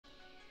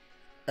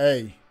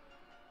Hey,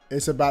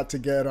 it's about to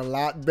get a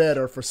lot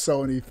better for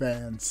Sony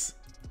fans.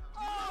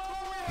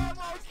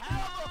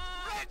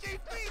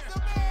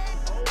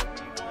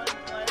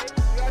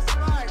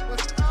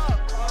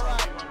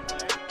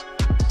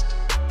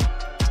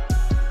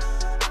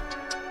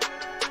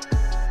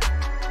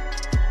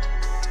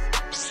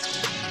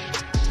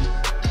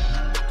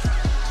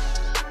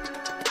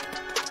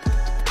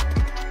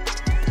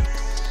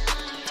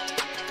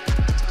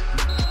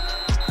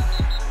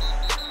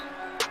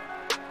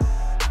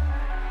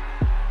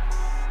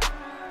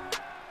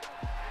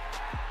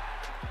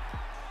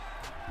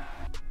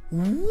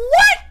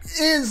 What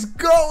is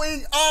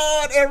going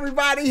on,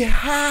 everybody?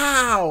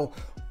 How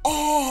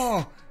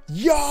are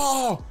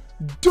y'all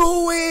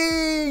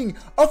doing?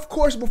 Of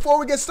course, before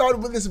we get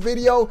started with this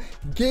video,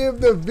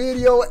 give the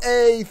video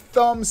a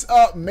thumbs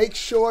up. Make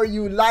sure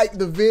you like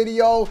the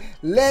video.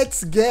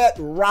 Let's get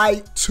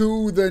right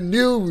to the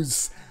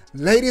news.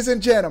 Ladies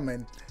and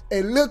gentlemen,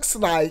 it looks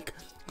like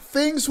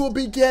things will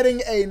be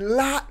getting a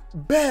lot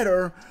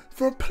better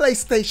for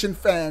PlayStation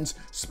fans,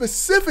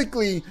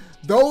 specifically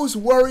those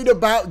worried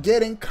about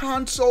getting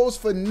consoles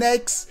for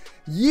next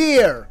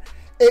year.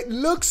 It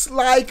looks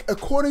like,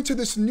 according to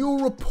this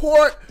new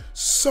report,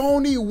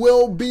 Sony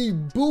will be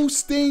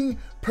boosting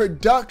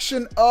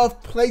production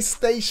of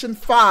PlayStation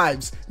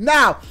 5s.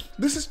 Now,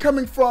 this is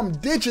coming from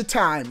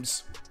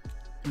Digitimes.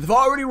 They've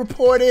already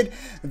reported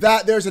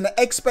that there's an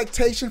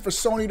expectation for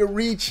Sony to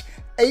reach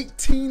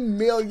 18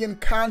 million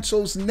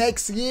consoles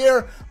next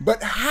year.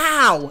 But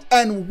how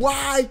and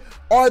why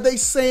are they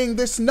saying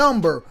this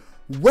number?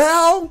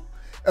 Well,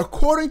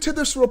 according to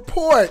this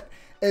report,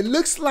 it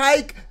looks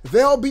like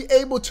they'll be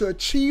able to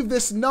achieve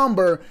this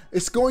number.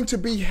 It's going to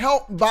be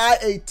helped by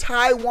a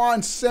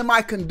Taiwan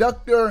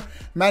semiconductor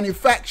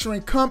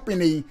manufacturing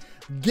company,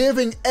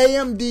 giving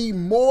AMD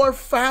more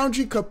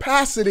foundry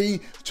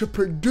capacity to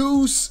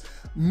produce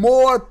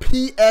more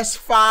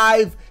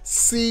PS5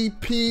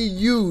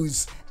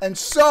 CPUs. And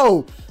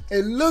so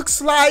it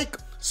looks like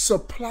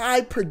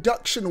supply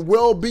production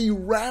will be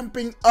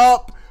ramping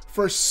up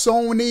for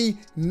Sony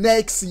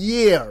next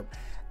year.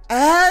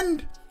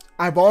 And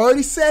I've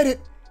already said it,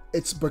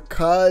 it's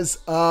because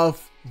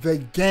of the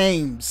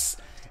games.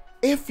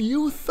 If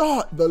you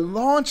thought the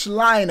launch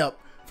lineup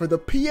for the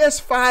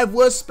PS5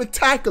 was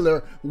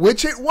spectacular,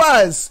 which it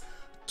was,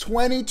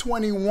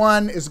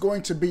 2021 is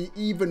going to be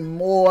even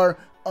more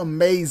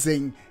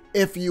amazing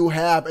if you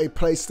have a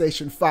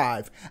PlayStation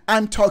 5.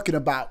 I'm talking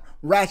about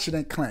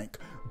Ratchet & Clank,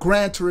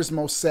 Gran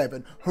Turismo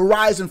 7,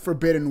 Horizon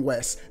Forbidden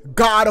West,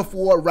 God of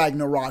War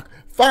Ragnarok,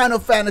 Final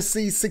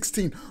Fantasy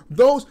 16,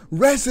 those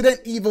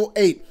Resident Evil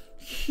 8,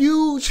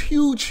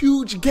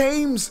 huge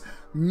games,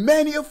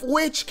 many of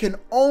which can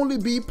only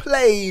be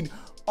played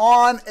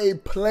on a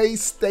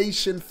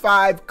PlayStation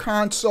 5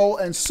 console.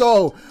 And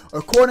so,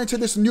 according to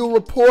this new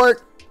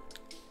report,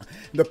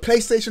 the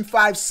PlayStation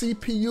 5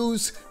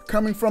 CPUs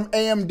coming from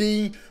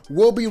AMD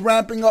will be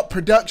ramping up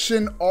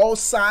production. All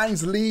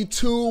signs lead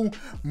to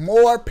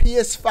more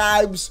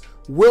PS5s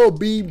will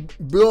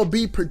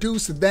be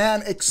produced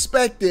than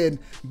expected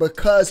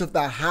because of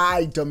the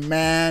high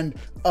demand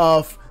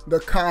of the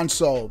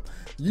console.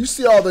 You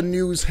see all the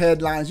news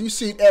headlines, you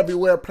see it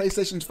everywhere.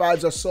 PlayStation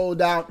 5s are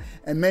sold out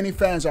and many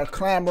fans are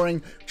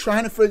clamoring,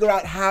 trying to figure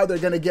out how they're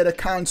going to get a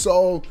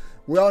console.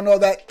 We all know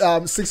that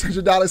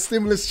 $600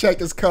 stimulus check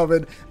is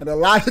coming, and a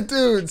lot of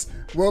dudes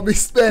will be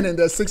spending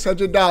their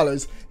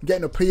 $600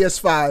 getting a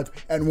PS5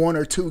 and 1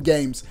 or 2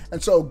 games.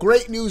 And so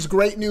great news,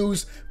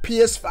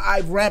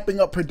 PS5 ramping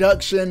up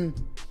production.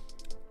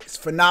 It's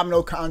a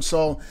phenomenal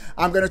console.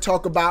 I'm going to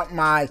talk about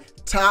my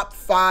top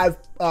 5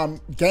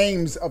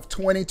 games of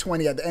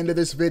 2020 at the end of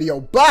this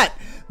video. But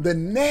the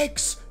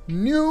next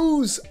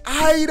news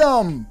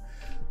item,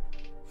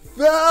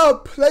 the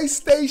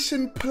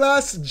PlayStation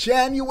Plus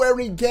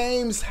January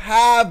games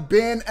have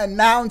been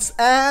announced,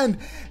 and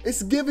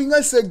it's giving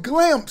us a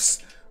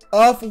glimpse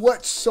of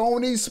what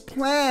Sony's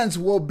plans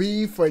will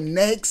be for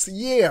next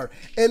year.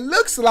 It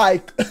looks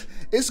like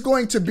it's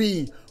going to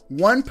be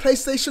one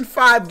PlayStation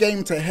 5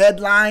 game to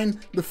headline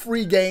the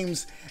free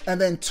games,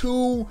 and then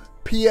 2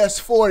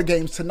 PS4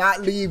 games to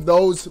not leave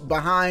those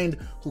behind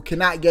who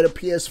cannot get a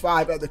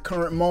PS5 at the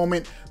current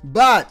moment.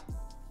 But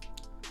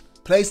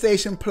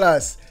PlayStation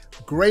Plus,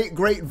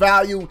 great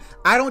value.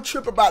 I don't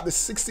trip about the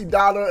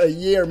 $60 a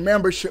year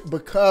membership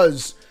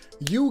because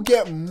you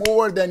get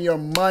more than your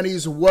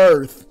money's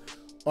worth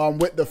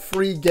with the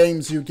free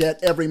games you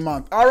get every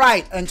month. All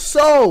right, and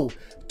so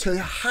to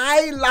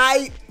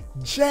highlight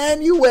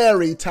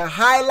January,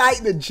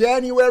 the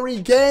January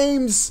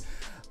games,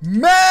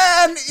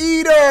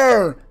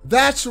 Man-Eater.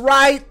 That's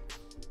right,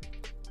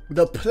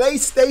 the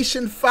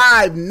PlayStation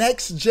 5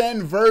 next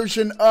gen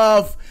version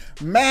of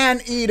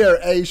Man-Eater,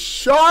 a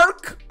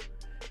shark.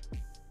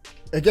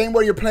 A game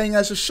where you're playing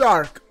as a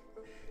shark.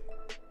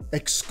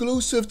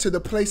 Exclusive to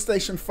the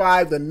PlayStation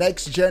 5, the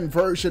next gen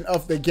version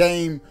of the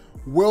game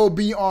will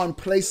be on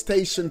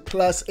PlayStation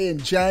Plus in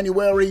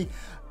January.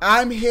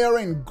 I'm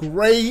hearing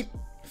great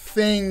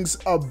things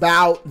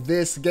about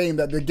this game,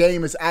 that the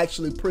game is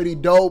actually pretty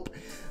dope.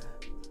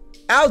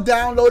 I'll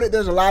download it.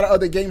 There's a lot of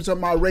other games on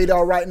my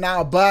radar right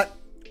now, but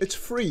it's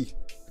free.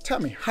 Tell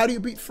me, how do you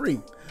beat free?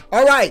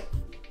 All right.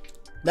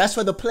 That's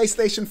for the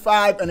PlayStation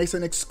 5, and it's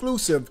an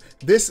exclusive.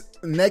 This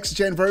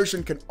next-gen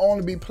version can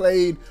only be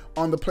played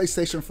on the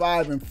PlayStation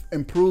 5 and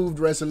improved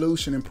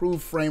resolution,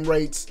 improved frame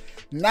rates.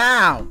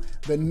 Now,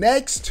 the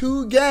next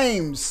two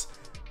games,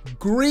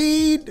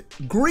 Greedfall,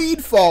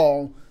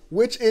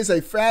 which is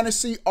a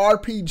fantasy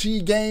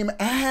RPG game,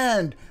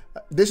 and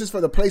this is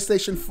for the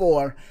PlayStation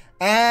 4.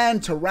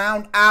 And to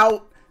round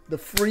out the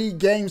free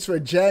games for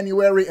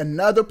January,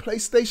 another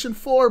PlayStation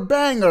 4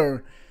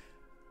 banger,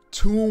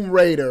 Tomb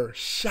Raider,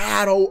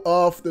 Shadow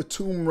of the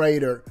Tomb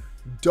Raider.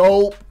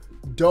 Dope,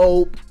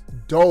 dope,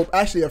 dope.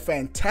 Actually, a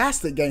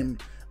fantastic game.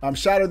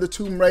 Shadow of the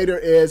Tomb Raider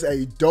is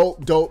a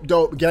dope, dope,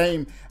 dope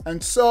game.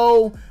 And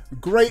so,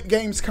 great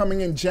games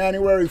coming in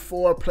January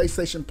for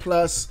PlayStation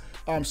Plus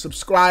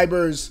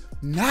subscribers.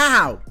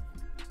 Now,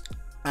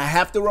 I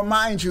have to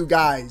remind you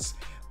guys,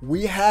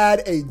 we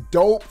had a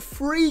dope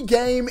free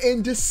game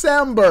in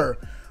December,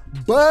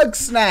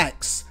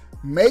 Bugsnax.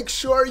 Make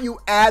sure you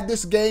add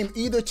this game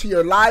either to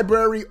your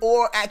library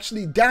or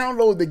actually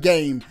download the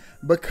game,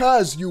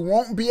 because you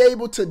won't be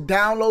able to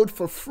download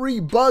for free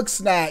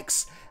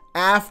Bugsnax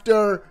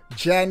after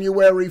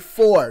January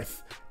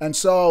 4th. And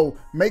so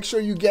make sure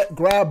you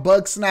grab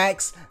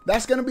Bugsnax.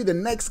 That's going to be the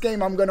next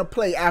game I'm going to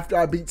play after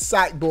I beat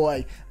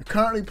Sackboy. I'm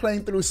currently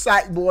playing through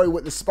Sackboy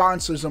with the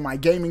sponsors on my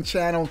gaming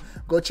channel.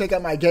 Go check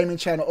out my gaming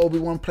channel,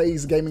 Obi-Wan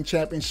Plays Gaming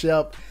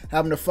Championship.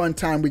 Having a fun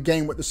time. We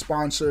game with the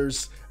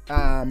sponsors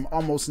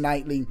almost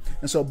nightly.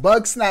 And so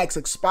Bugsnax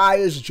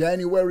expires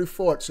January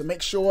 4th. So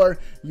make sure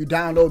you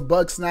download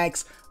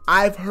Bugsnax.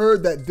 I've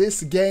heard that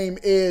this game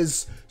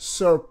is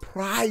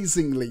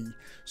surprisingly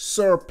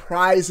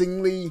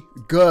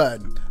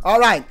good. All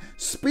right,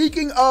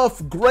 speaking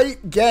of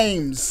great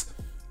games,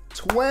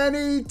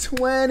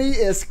 2020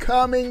 is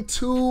coming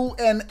to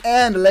an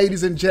end,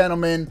 ladies and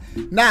gentlemen.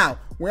 Now,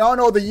 we all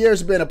know the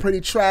year's been a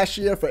pretty trash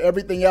year for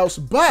everything else,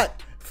 but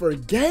for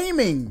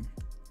gaming,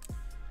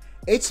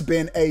 it's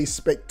been a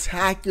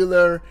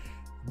spectacular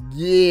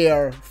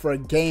year for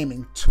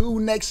gaming. 2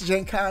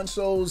 next-gen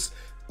consoles,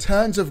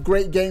 tons of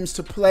great games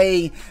to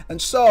play. And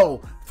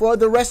so, for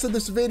the rest of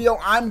this video,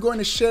 I'm going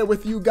to share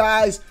with you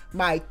guys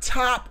my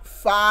top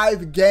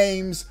 5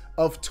 games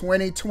of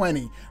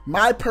 2020.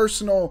 My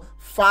personal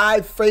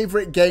 5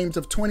 favorite games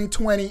of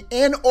 2020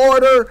 in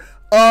order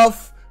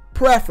of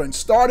preference.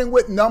 Starting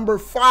with number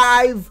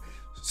 5,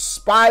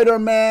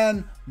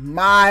 Spider-Man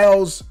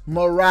Miles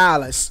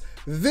Morales.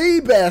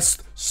 The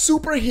best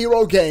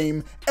superhero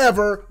game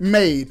ever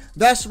made.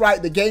 That's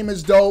right, the game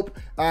is dope.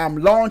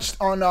 Launched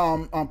on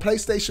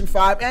PlayStation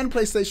 5 and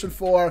PlayStation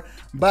 4,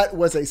 but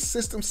was a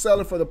system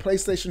seller for the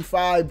PlayStation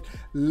 5.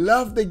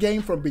 Loved the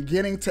game from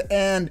beginning to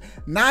end.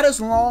 Not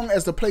as long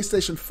as the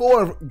PlayStation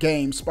 4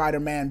 game,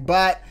 Spider-Man,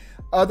 but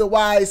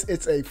otherwise,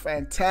 it's a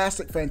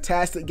fantastic,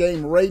 fantastic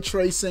game. Ray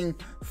tracing,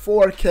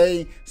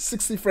 4K,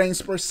 60 frames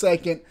per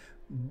second.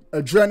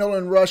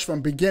 Adrenaline rush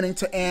from beginning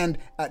to end.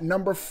 At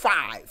number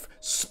 5,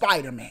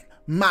 Spider-Man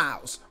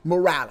Miles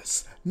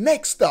Morales.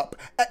 Next up,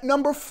 at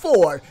number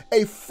 4,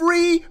 a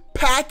free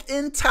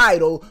pack-in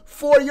title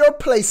for your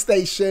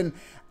PlayStation,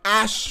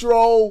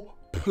 Astro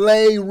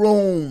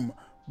Playroom.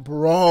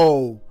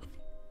 Bro,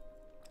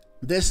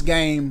 this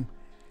game,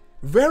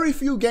 very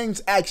few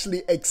games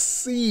actually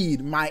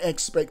exceed my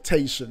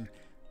expectation.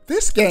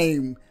 This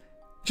game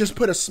just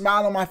put a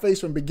smile on my face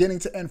from beginning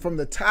to end, from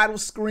the title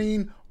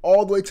screen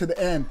all the way to the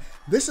end.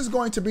 This is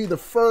going to be the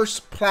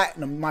first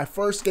platinum, my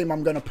first game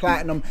I'm going to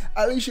platinum.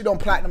 At least you don't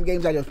platinum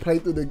games, I just play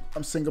through the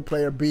single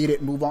player, beat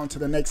it, move on to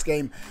the next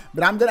game.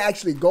 But I'm going to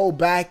actually go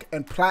back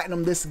and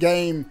platinum this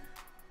game.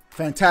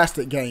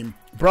 Fantastic game.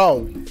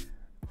 Bro,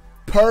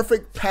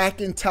 perfect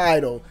pack-in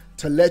title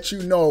to let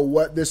you know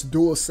what this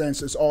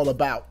DualSense is all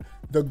about.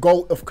 The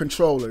GOAT of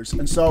controllers.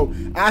 And so,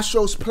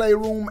 Astro's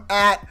Playroom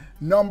at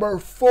number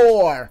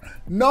 4.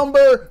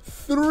 Number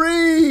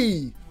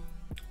 3,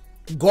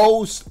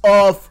 Ghost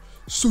of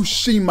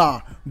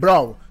Tsushima.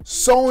 Bro,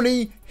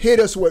 Sony hit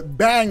us with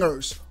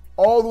bangers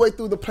all the way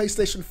through the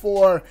PlayStation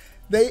 4.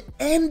 They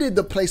ended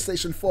the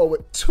PlayStation 4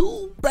 with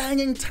 2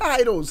 banging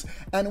titles,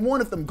 and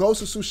one of them,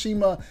 Ghost of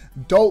Tsushima,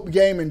 dope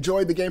game.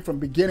 Enjoyed the game from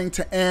beginning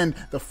to end.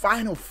 The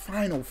final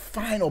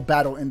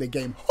battle in the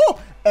game,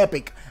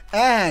 epic.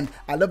 And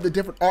I love the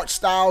different art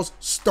styles,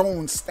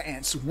 stone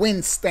stance,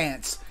 wind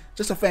stance.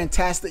 Just a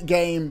fantastic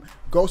game.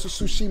 Ghost of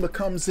Tsushima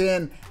comes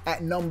in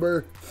at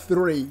number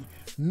 3.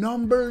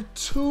 Number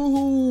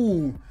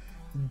 2,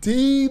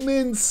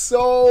 Demon's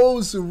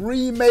Souls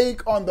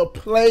remake on the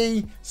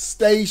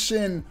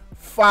PlayStation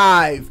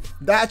 5.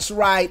 That's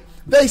right.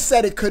 They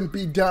said it couldn't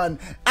be done.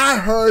 I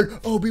heard,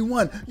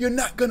 Obi-Wan, you're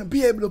not going to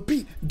be able to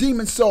beat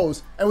Demon's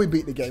Souls. And we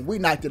beat the game. We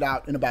knocked it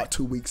out in about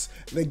 2 weeks.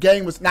 The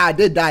game was, I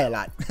did die a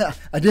lot.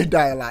 I did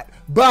die a lot.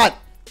 But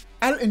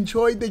I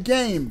enjoyed the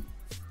game.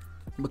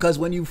 Because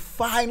when you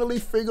finally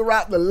figure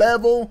out the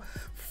level,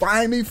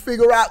 finally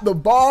figure out the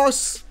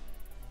boss,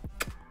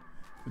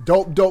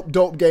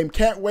 dope game.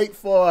 Can't wait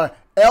for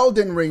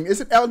Elden Ring.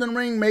 Isn't Elden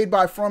Ring made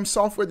by From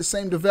Software, the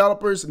same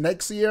developers?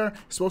 Next year,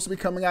 it's supposed to be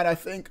coming out, I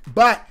think.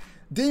 But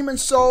Demon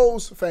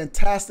Souls,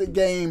 fantastic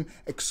game,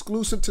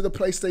 exclusive to the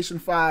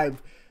PlayStation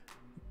 5.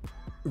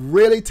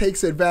 Really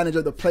takes advantage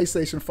of the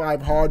PlayStation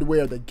 5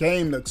 hardware. The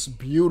game looks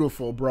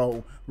beautiful,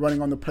 bro,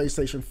 running on the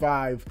PlayStation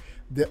 5.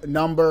 The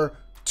number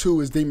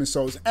 2 is Demon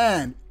Souls.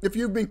 And if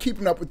you've been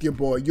keeping up with your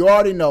boy, you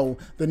already know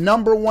the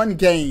number 1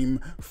 game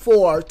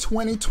for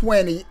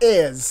 2020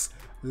 is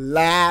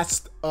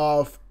Last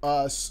of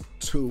Us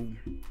 2.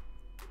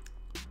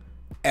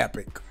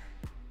 Epic.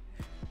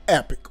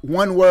 Epic.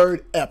 One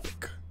word,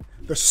 epic.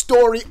 The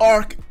story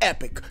arc,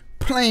 epic.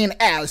 Playing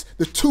as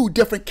the 2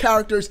 different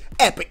characters,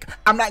 epic.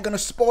 I'm not going to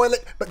spoil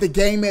it, but the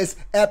game is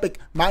epic.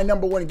 My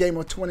number 1 game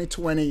of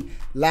 2020,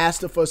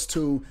 Last of Us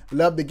 2.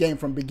 Love the game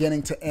from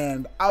beginning to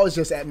end. I was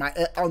just on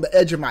the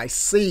edge of my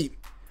seat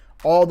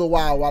all the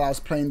while I was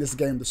playing this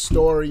game. The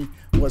story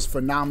was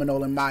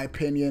phenomenal in my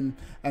opinion.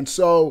 And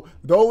so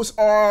those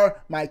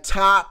are my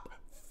top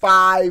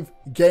 5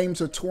 games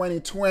of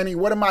 2020.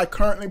 What am I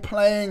currently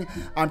playing?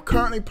 I'm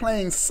currently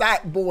playing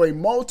Sackboy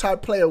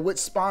multiplayer with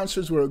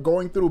sponsors. We're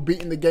going through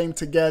beating the game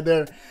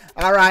together.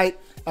 All right,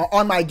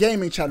 on my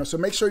gaming channel. So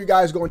make sure you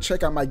guys go and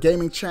check out my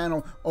gaming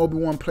channel,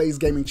 Obi-Wan Plays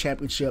Gaming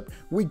Championship.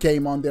 We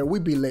game on there. We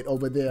be lit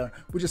over there.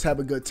 We just have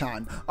a good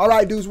time. All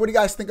right, dudes, what do you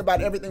guys think about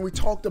everything we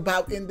talked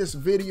about in this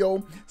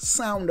video?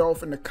 Sound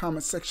off in the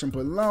comment section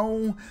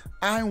below.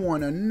 I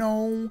want to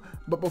know.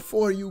 But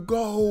before you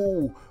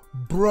go,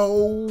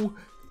 bro,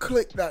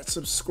 click that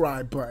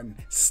subscribe button.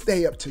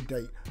 Stay up to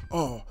date.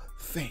 All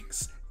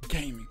things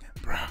gaming,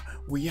 bruh.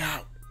 We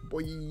out, boy.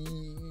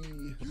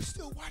 You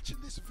still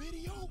watching this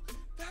video?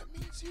 That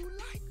means you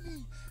like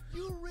me.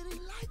 You really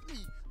like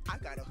me. I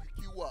gotta hook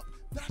you up.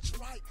 That's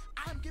right.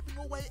 I'm giving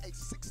away a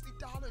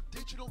 $60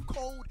 digital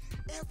code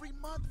every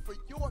month for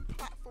your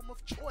platform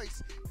of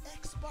choice.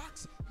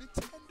 Xbox,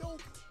 Nintendo,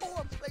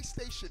 or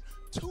PlayStation.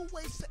 2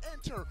 ways to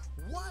enter.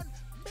 1,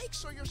 make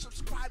sure you're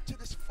subscribed to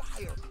this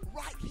fire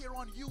right here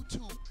on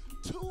YouTube.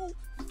 2,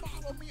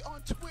 follow me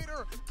on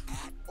Twitter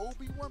at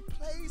Obi-Wan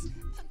Plays,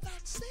 and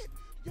that's it.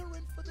 You're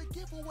in for the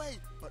giveaway.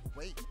 But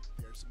wait,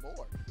 there's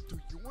more. Do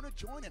you want to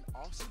join an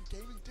awesome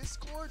gaming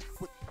Discord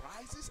with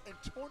prizes and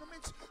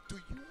tournaments? Do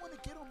you want to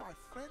get on my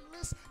friend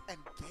list and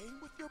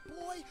game with your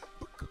boy?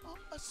 Become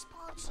a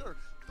sponsor.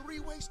 3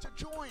 ways to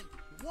join.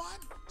 1,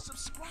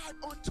 subscribe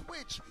on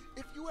Twitch.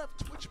 If you have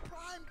Twitch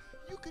Prime,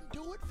 you can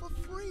do it for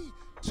free.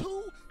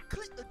 2,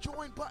 click the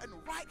join button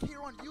right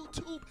here on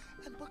YouTube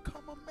and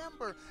become a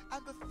member.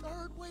 And the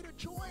 3rd way to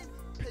join,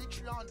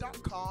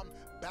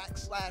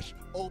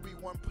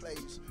 patreon.com/Obi-Wan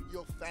Plays.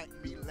 You'll thank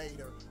me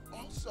later.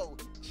 Also,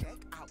 check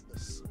out the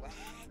swag,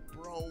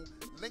 bro.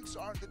 Links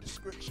are in the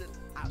description.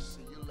 I'll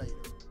see you later.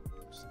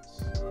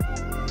 Deuces.